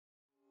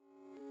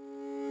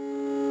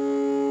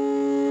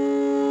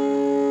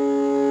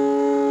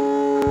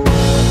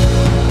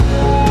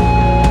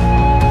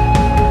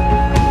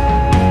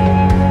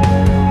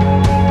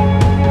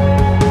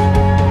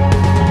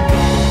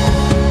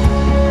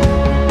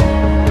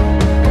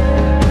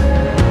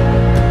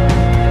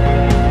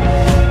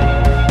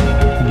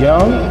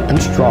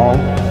and strong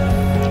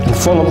and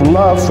full of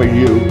love for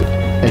you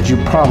as you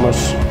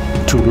promise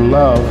to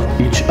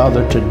love each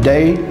other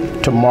today,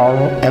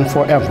 tomorrow, and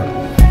forever.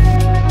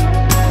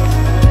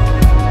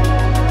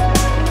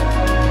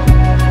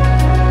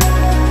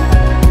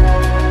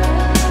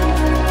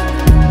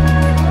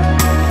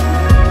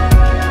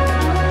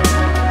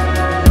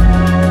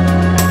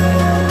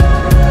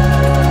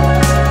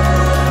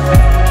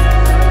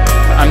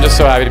 I'm just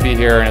so happy to be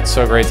here, and it's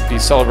so great to be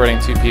celebrating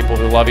two people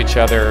who love each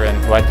other and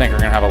who I think are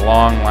going to have a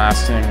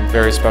long-lasting,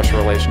 very special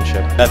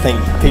relationship. I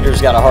think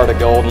Peter's got a heart of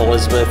gold, and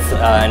Elizabeth,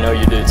 I know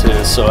you do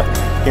too. So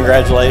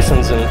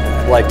congratulations, and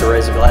I'd like to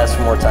raise a glass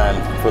one more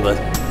time for the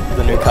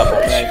new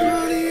couple. Thank you.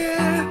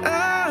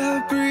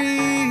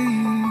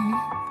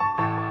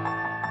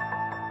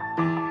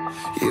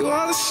 You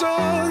are the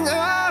song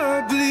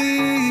I bleed.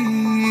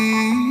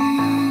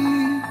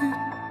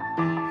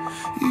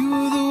 You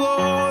are the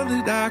one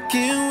that I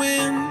can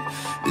win.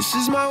 This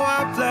is my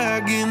white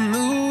flag in the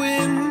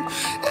wind.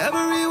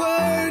 Every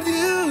word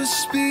you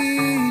speak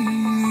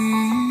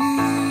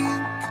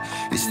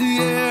is the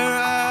air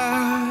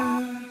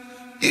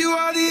you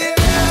are the air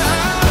I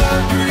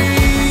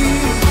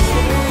breathe.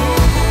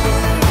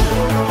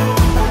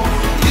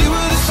 You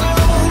are the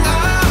song I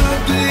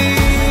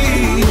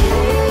bleed.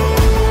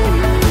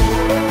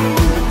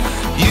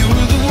 You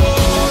are the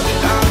war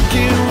that I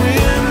can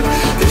win.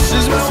 This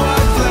is my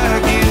white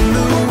flag in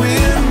the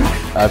wind.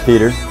 I,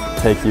 Peter,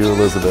 take you,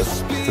 Elizabeth,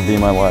 to be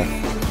my wife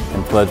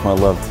and pledge my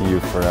love to you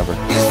forever.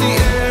 It's the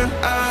air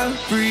I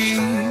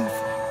breathe.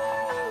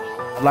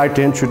 I'd like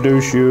to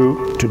introduce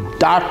you to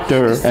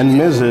Dr. and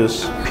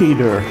Mrs.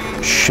 Peter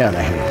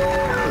Schermerhorn.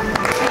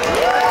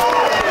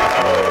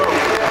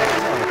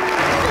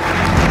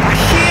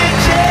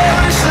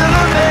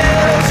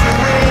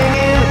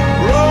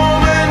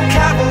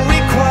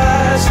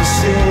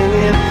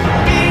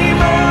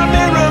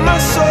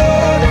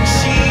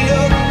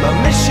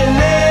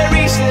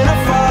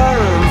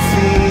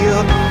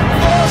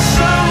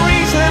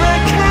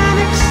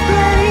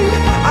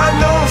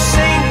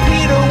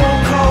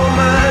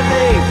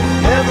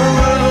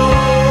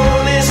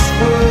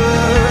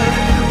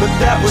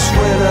 That was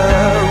when I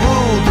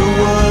ruled the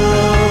world.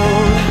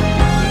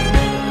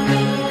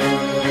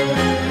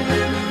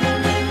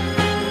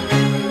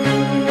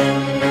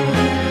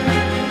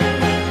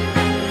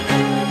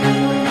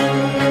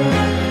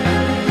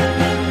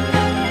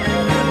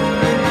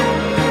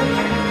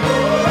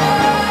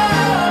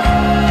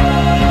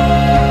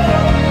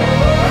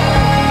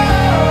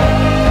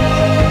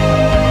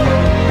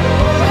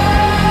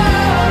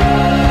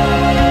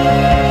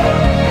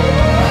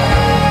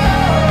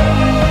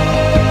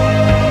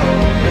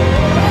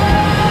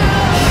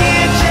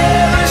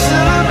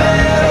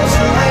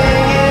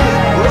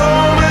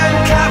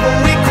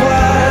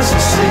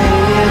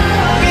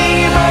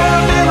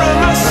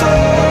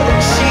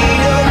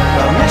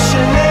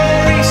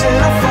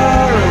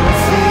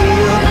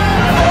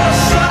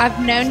 I've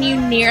known you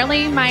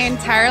nearly my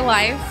entire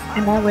life,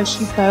 and I wish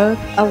you both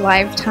a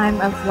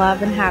lifetime of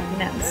love and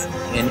happiness.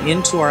 And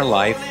into our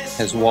life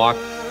has walked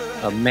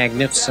a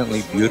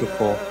magnificently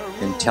beautiful,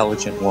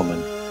 intelligent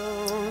woman.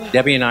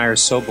 Debbie and I are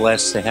so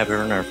blessed to have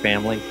her in our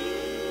family.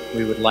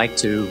 We would like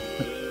to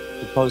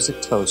propose a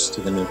toast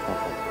to the new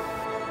couple.